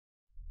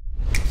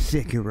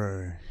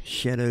Sekiro,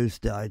 Shadows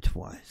Die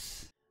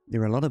Twice.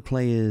 There are a lot of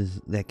players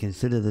that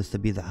consider this to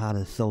be the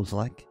hardest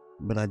Souls-like,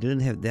 but I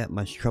didn't have that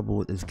much trouble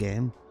with this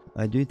game.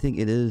 I do think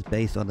it is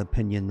based on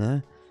opinion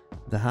though.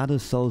 The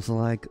hardest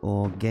Souls-like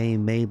or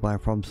game made by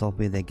From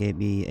Software that gave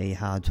me a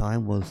hard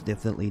time was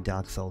definitely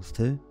Dark Souls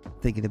 2.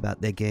 Thinking about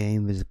that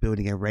game is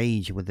building a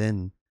rage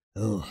within.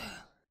 Ugh.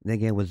 That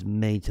game was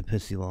made to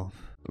piss you off.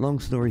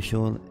 Long story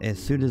short,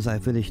 as soon as I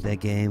finished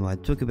that game, I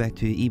took it back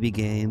to EB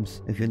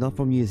Games. If you're not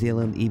from New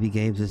Zealand, EB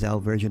Games is our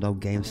version of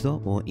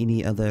GameStop or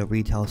any other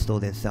retail store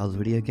that sells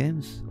video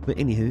games. But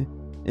anywho,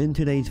 in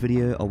today's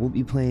video I will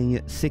be playing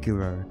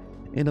Sekiro,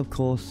 and of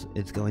course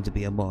it's going to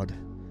be a mod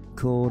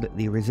called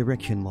the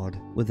Resurrection mod.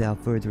 Without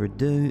further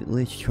ado,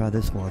 let's try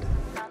this mod.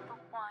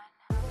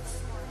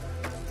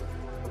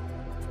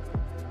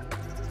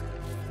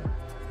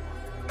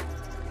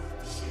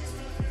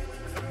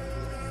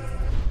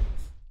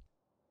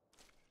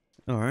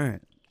 Alright.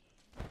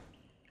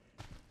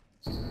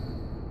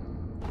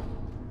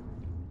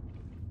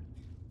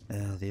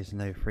 Oh, there's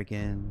no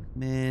freaking...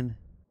 Man,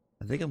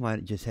 I think I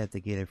might just have to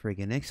get a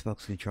freaking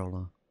Xbox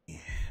controller. Yeah,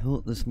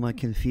 well, this might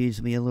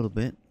confuse me a little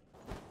bit.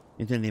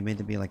 It's only meant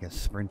to be like a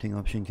sprinting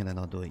option. Can I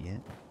not do it yet?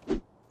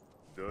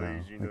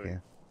 Oh, okay.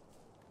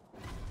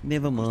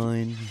 Never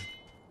mind.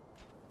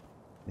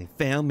 They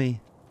found me.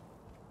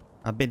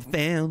 I've been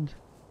found.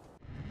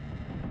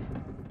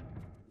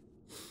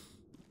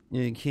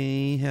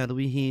 Okay, how do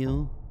we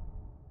heal?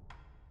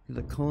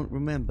 Because I can't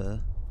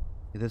remember.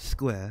 Is it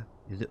square?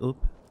 Is it up?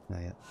 No,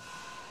 yeah.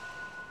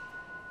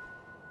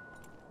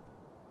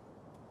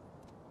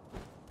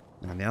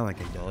 Oh, now I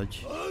can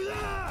dodge.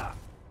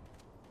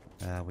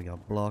 We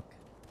got block.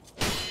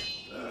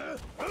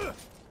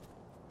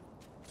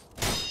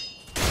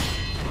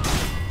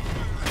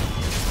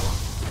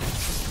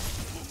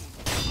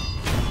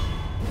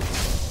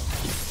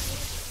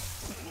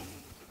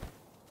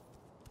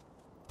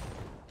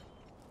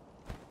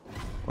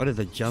 Why does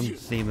the jump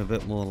seem a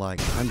bit more like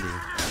 100?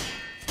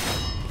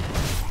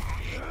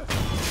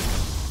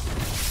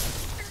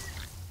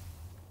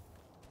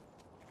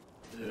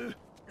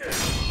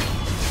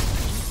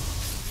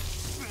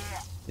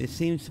 There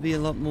seems to be a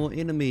lot more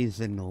enemies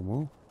than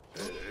normal.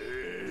 Oh,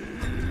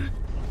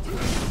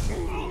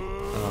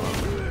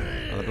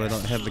 do I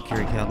not have the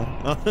carry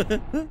counter?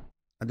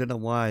 I don't know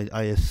why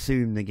I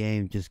assume the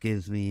game just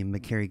gives me a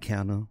carry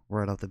counter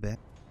right off the bat.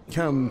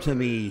 Come to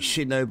me,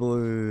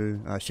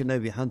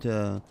 Shinobi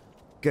Hunter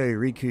Go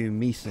Riku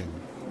Misen.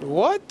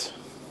 What?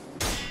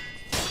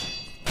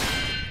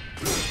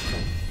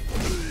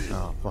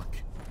 Oh, fuck.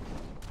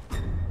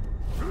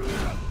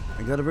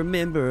 I gotta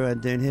remember I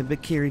don't have a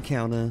carry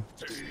counter.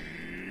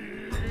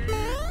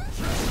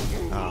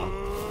 Oh.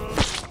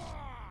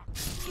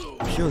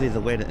 I'm sure there's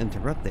a way to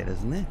interrupt that,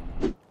 isn't there?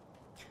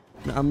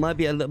 Now, I might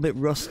be a little bit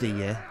rusty,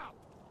 yeah?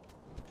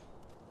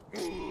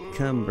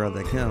 Come,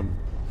 brother, come.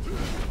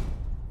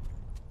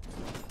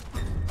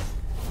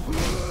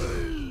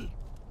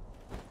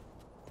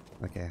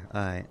 Okay,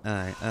 alright.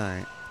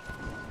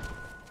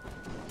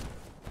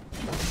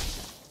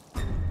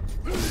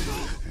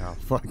 Oh,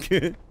 fuck.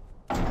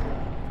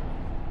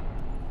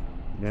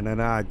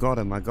 No, I got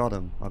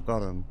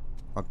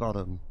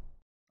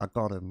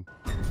him.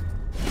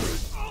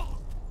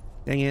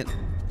 Dang it.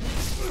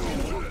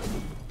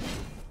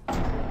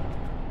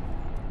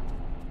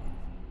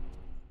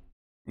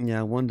 Yeah,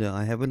 I wonder,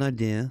 I have an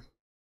idea.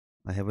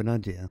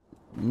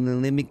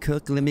 Let me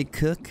cook.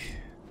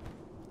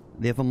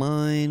 Never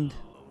mind.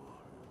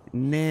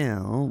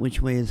 Now,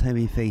 which way is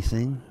Homie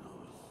facing?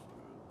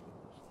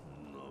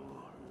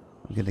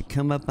 I'm gonna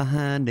come up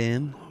behind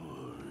him.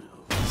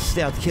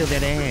 Stealth kill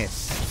that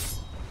ass.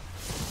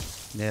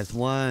 There's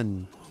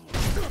one.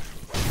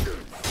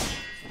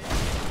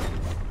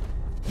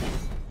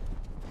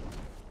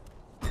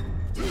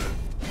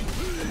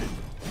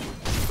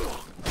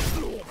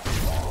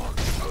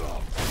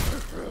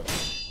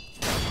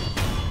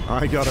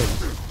 I got him.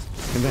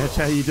 And that's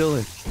how you do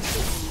it.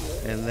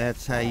 Is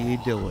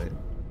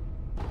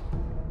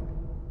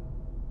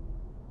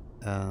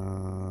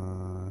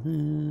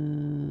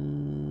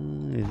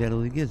that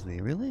all he gives me,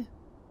 really?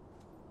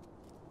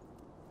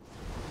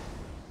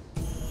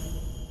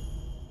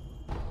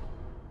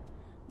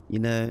 You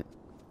know,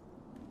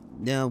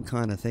 now I'm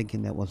kind of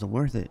thinking that wasn't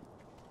worth it.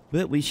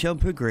 But we shall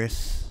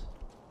progress.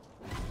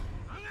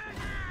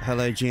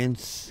 Hello,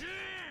 gents.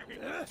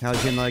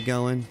 How's your night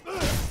going?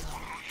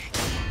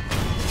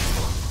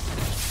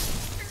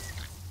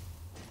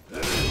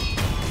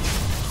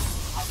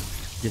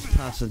 Just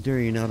passing through,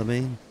 you know what I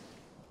mean?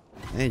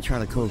 I ain't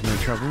trying to cause no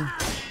trouble.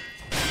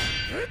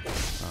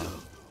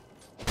 Oh.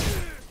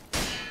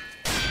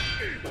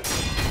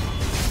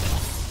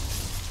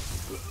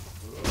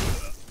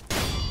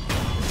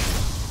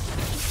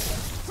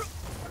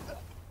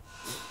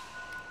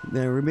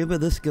 Now remember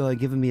this guy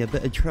giving me a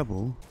bit of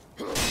trouble.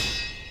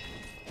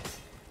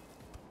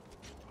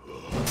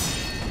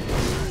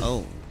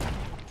 Oh.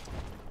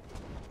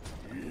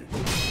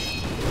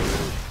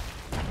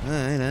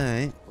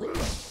 Alright.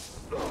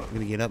 I'm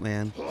gonna get up,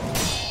 man.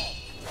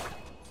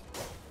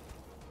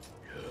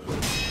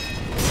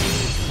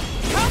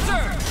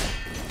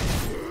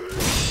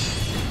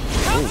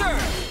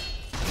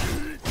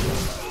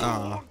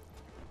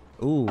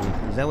 Ooh,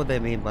 is that what they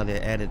mean by they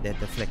added that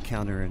deflect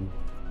counter in?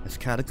 It's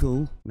kinda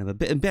cool. I'm a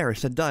bit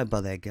embarrassed to die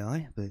by that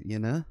guy, but you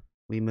know,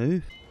 we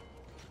move.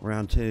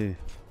 Round 2.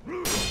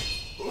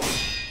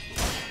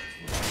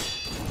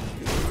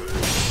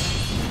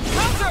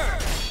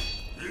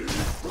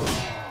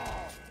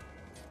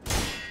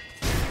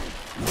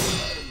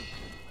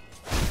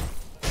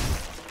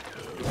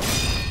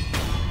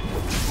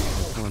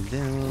 One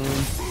down.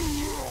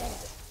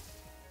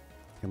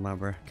 Come on,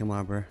 bro. Come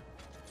on, bro.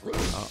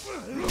 Oh.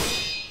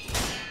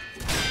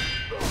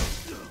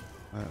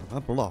 I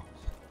blocked.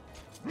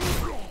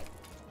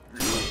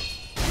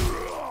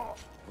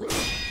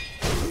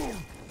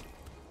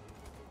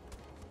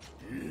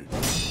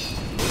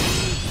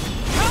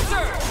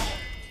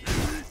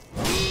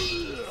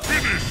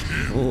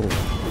 Oh.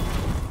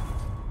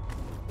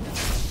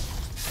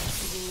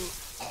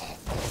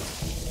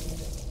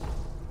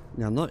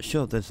 Now I'm not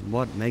sure if this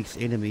mod makes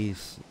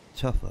enemies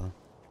tougher.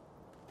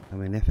 I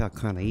mean, that felt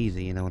kinda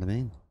easy, you know what I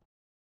mean?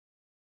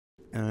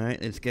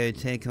 Alright, let's go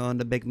take on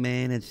the big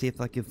man and see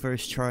if I can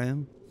first try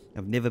him.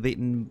 I've never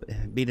beaten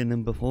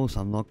him before,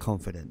 so I'm not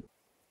confident.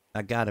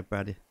 I got it,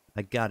 brother.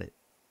 I got it.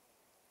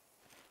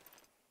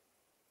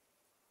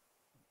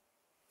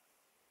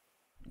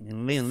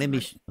 And let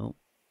me oh.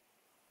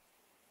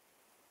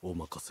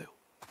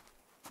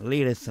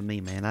 Leave this to me,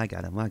 man. I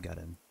got him. I got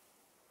him.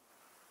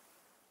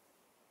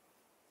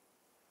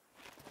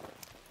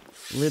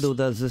 Little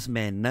does this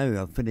man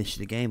know I've finished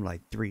the game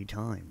like 3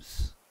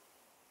 times.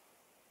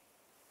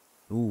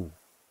 Ooh.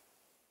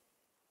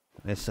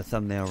 That's the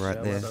thumbnail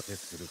right there.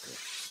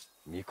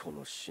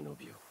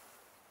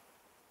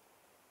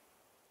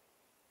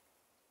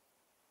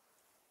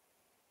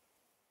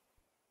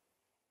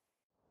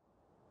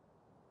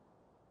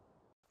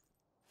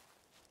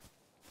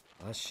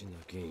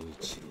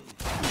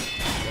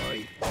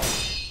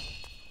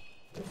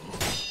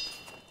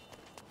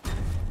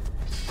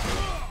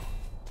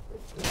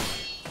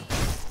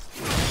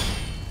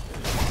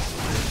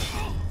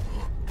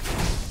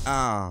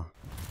 Ah.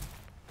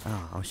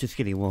 Ah, I was just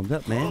getting warmed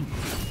up, man.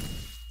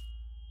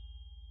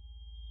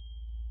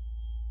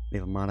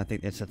 Never mind, I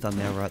think that's the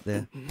thumbnail right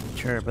there.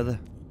 Sure, brother.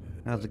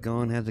 How's it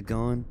going? How's it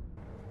going?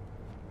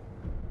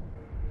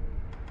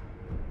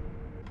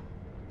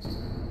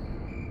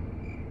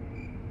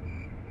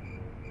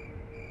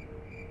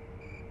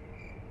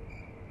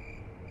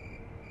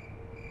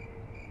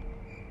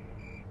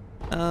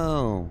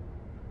 Oh.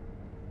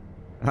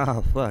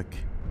 Oh, fuck.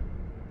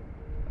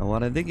 Oh, I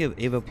don't think I've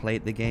ever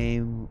played the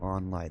game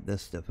on, like,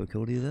 this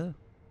difficulty, though.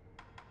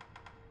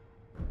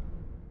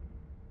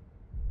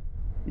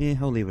 Yeah,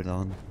 I'll leave it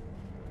on.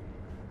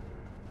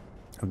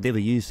 I've never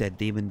used that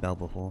demon bell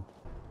before.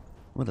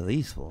 What are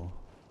these for?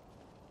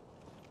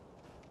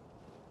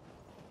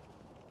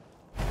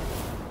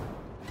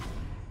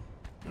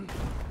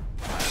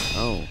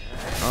 Oh.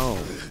 Oh.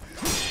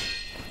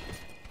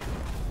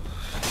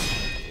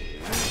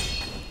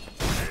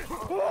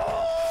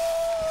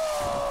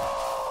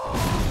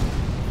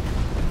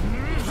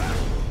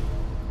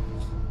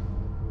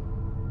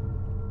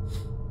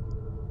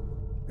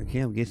 Okay,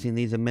 I'm guessing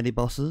these are mini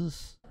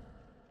bosses.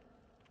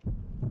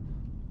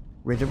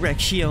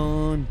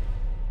 Resurrection!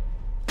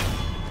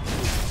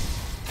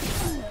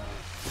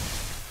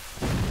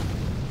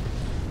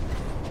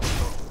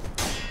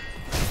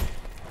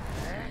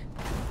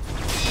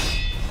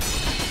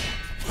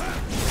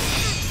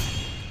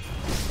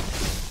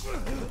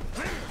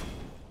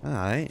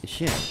 Alright,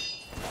 shit.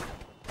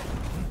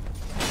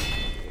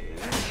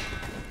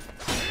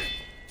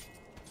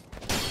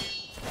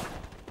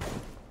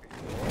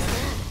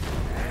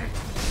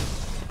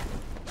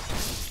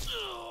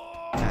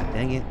 God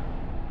dang it.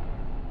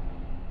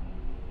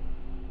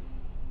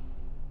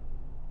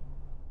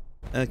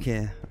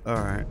 Okay,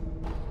 alright.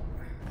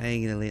 I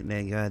ain't gonna let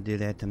that guy do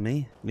that to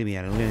me. Let me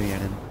at him, let me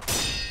at him.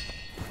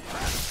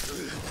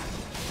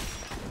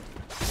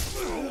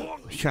 I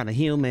was trying to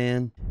heal,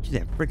 man. Just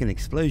that freaking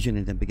explosion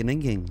in the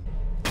beginning.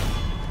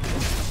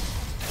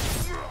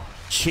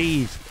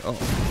 Jeez. Oh,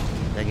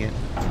 dang it.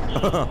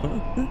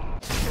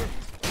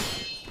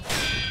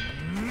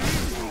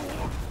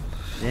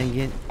 Dang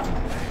it.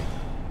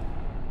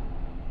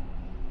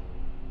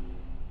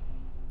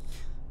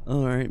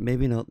 Alright,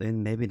 maybe not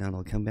then, maybe not.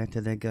 I'll come back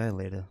to that guy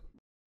later.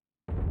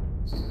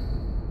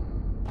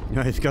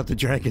 No, he's got the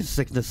dragon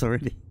sickness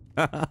already.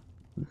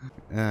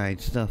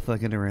 Alright, stop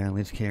fucking around,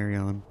 let's carry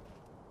on.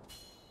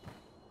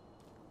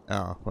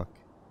 Oh, fuck.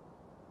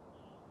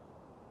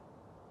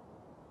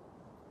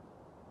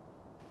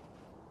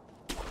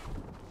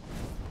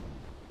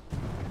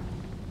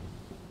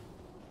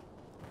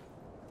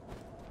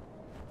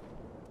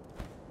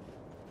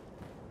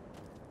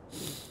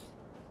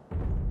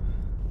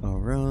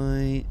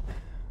 Alright.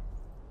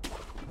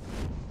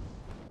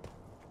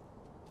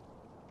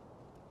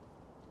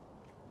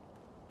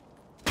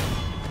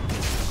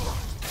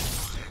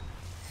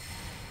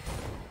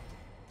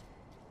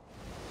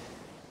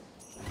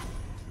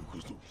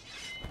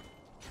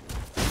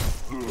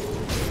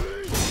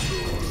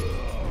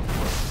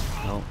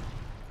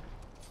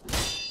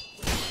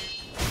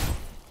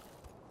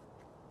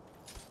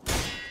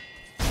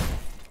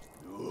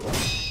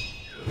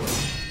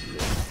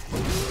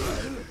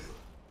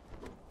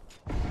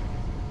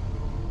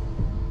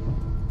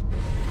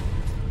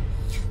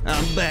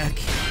 I'm back.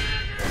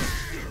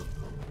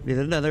 There's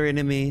another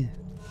enemy.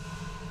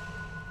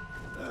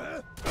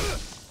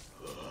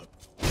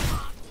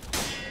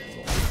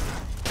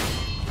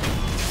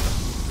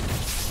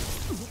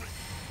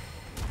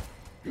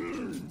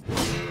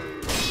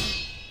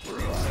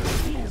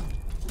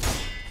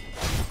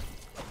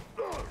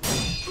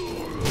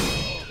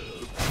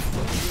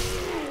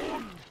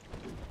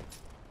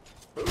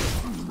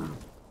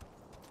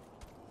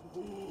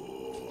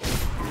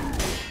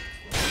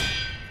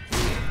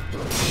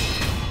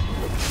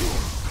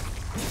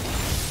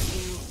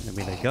 I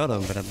mean, I got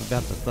him, but I'm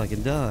about to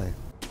fucking die.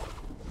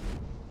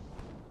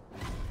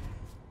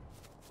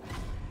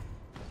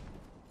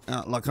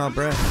 Lock our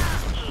breath.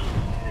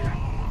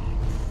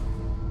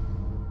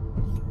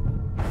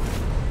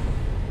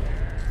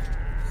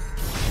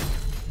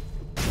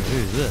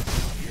 Who's this?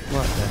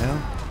 What the hell?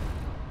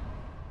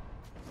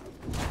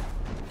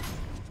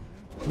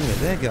 Where did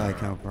that guy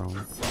come from?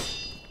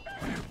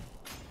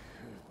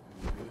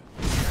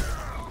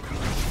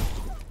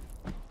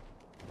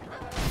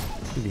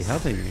 Is he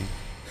helping me?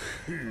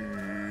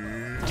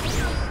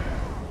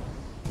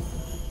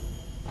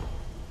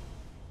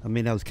 I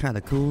mean, that was kind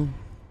of cool.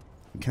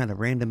 And kind of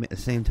random at the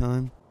same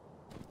time.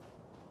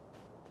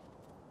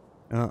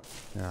 Oh,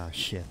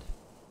 shit.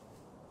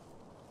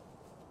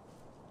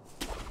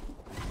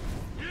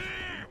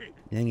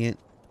 Dang it.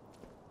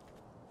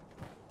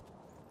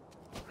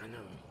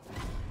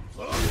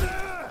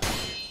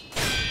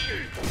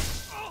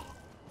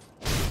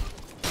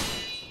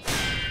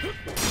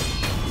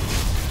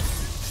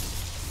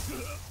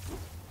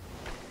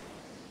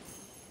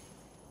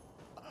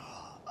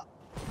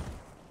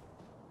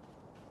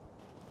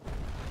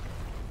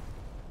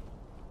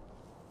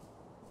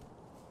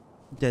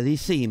 Does he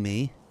see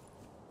me?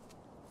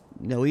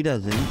 No, he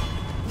doesn't.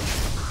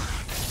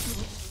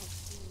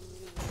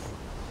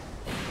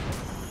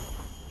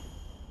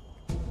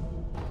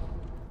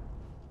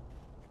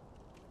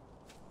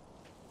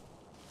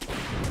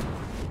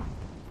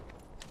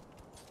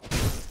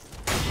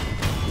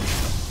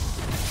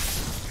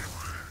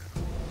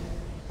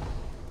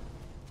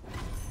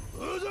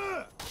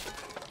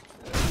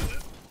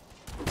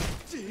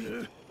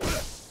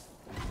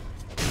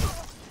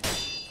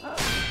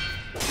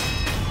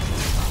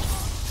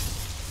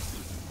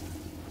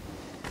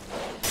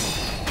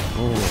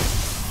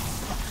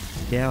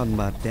 Down,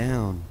 but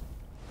down.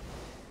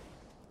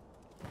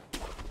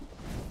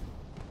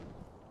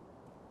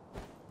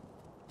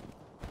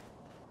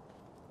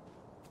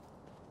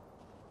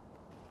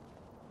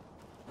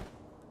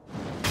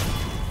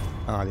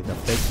 Oh, there's a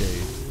big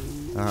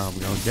dude. Oh, I'm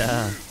gonna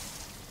die.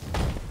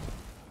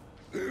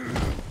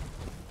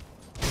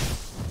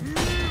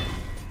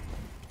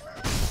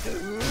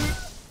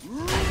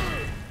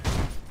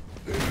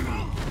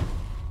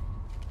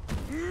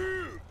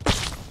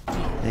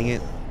 Dang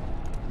it.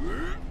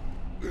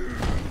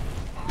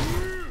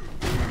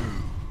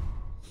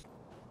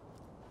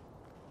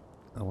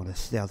 I want to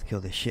stealth kill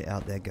the shit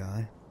out that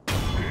guy.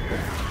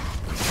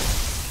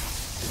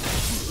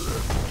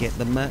 Get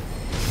the mutt.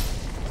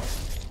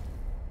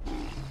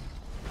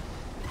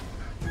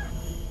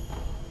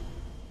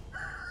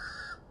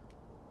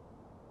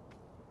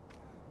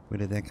 Where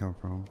did that come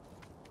from?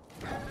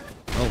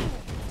 Oh.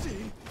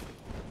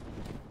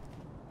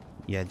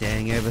 Yeah,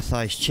 dang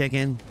oversized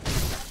chicken.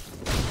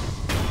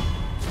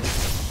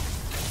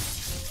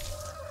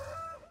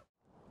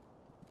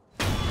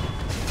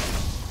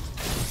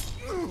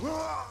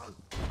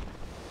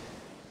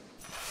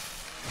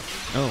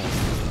 Oh.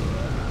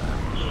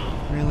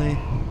 Really?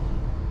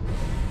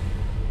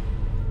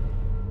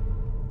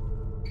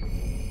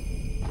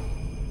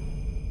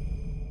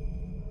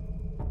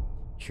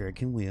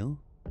 Shuriken wheel.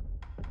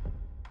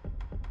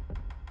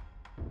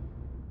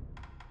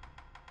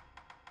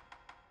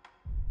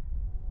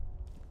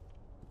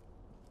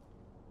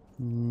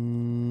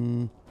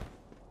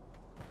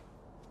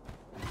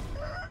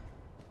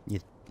 You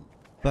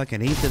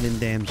fucking eat them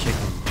damn chicken.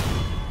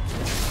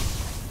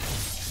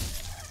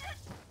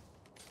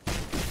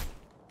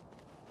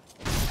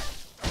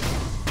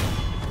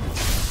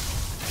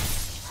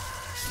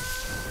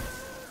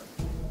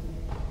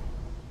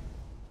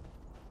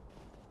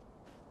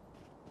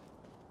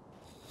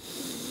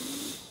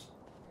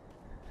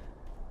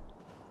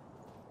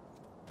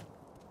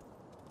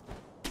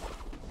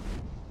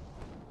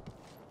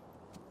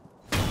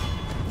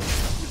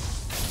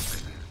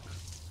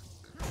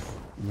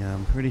 Yeah,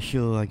 I'm pretty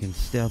sure I can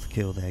stealth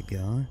kill that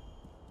guy.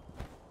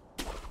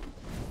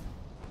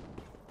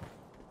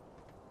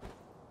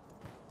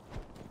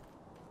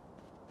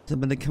 So I'm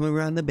gonna come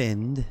around the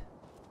bend.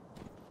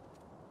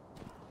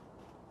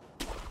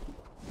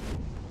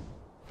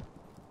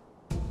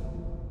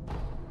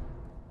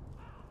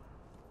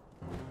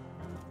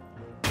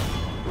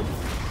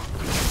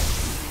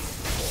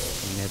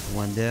 And that's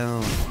one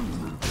down.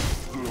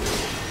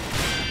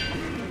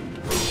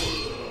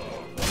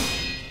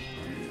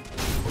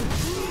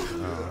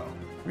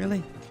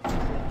 Really?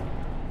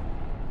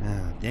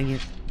 Ah, dang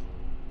it.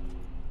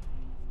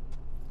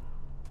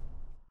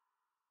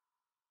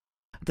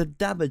 The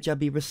damage I'll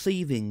be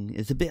receiving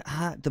is a bit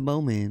hard at the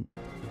moment.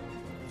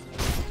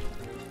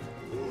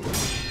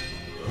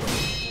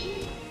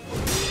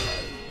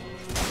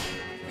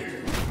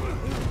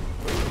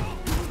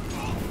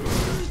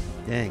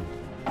 Dang.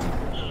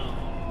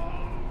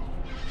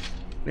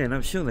 Man,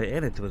 I'm sure they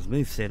added to his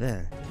moveset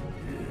there.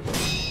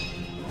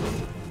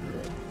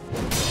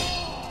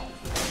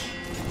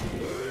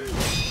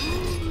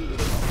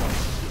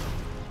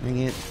 Dang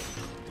it.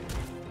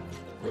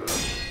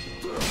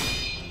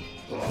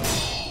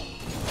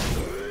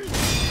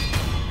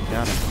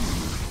 Got him.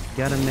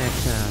 Got him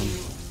next time.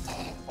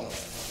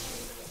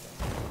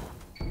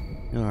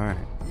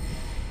 Alright.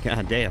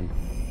 God damn.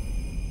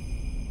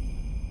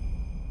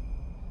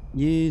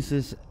 Use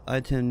this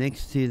item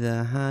next to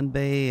the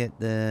Hanbei at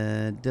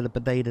the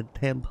dilapidated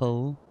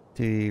temple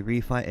to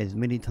refight as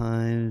many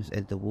times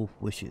as the wolf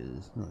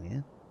wishes. Oh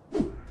yeah?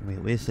 Wait,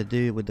 where's the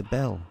dude with the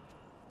bell?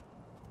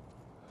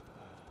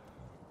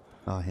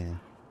 Oh, here.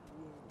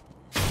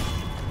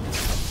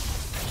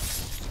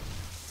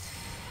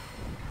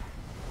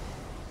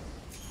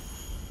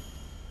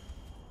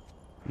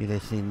 You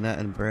ain't seen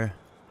nothing, bruh.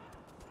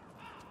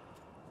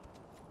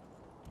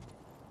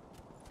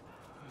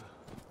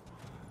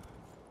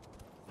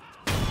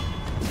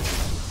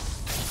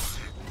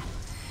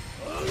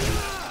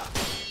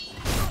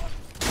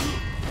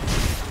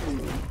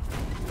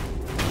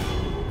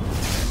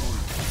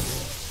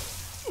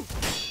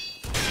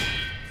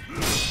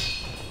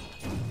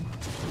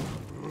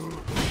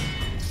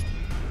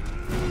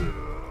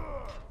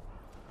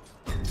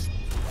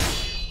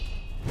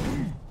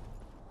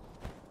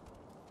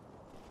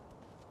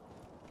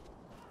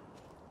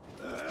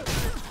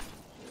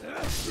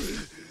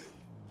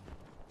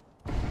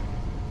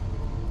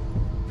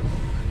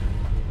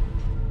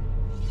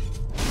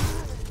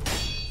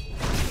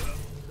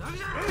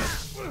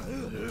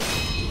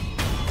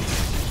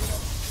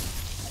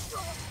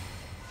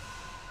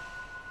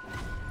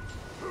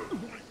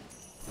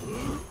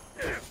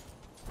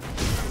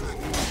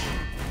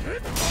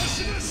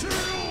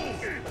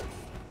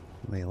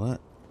 Wait,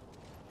 what?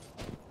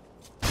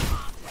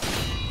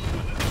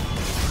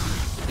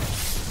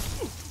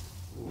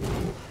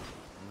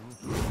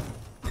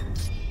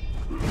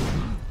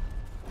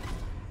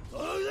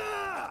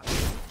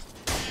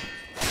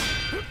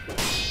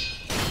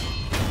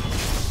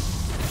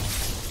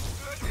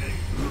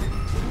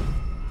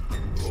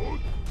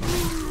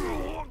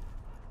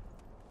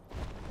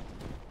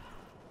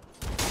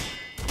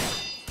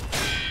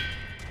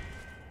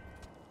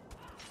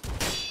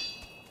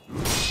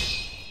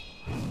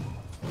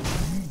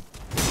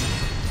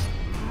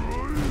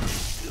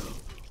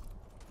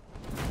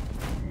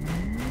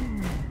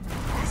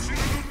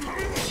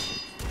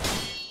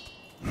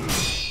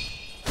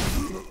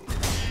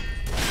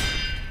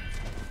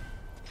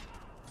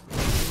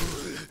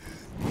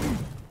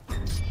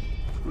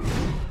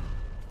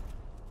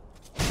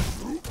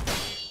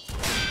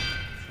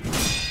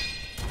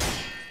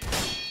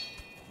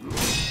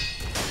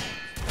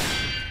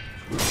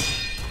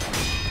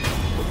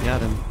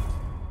 Got him.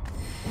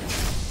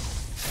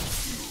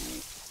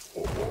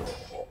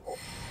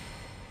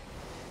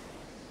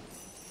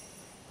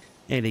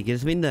 And he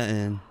gives me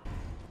nothing.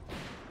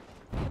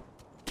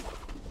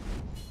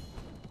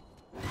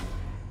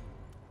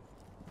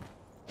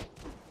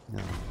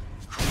 No.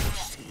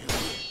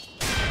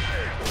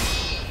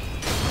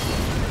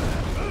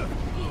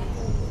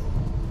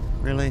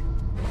 Really?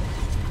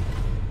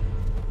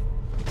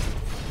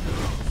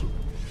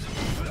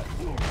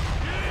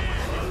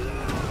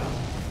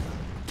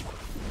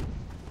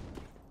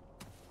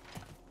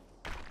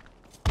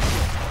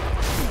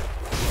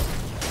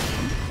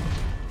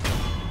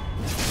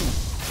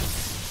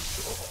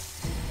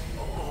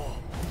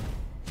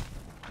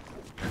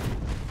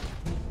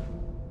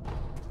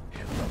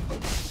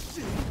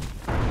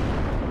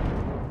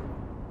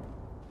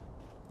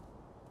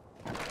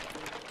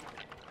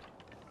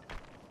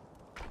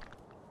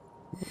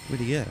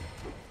 Where'd he go?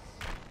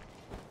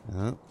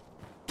 Oh.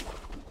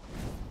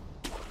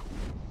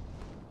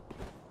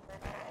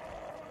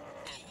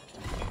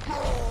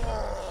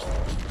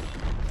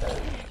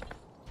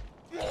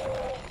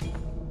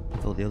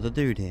 Oh, the other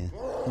dude here.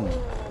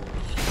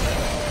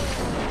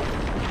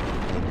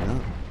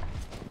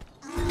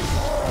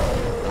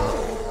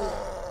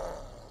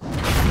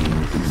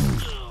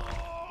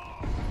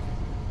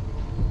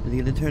 Is he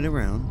gonna turn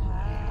around?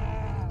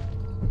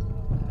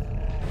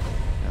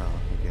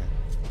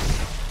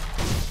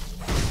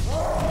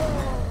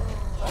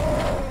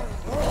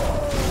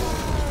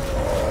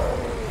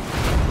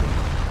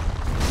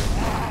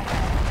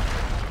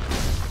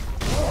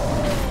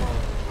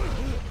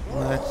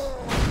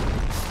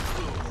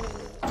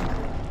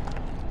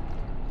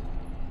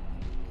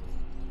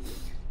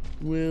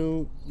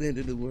 Well, that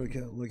didn't work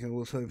out like I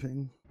was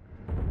hoping.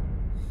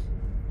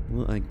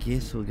 Well, I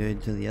guess we'll go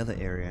to the other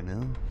area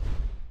now.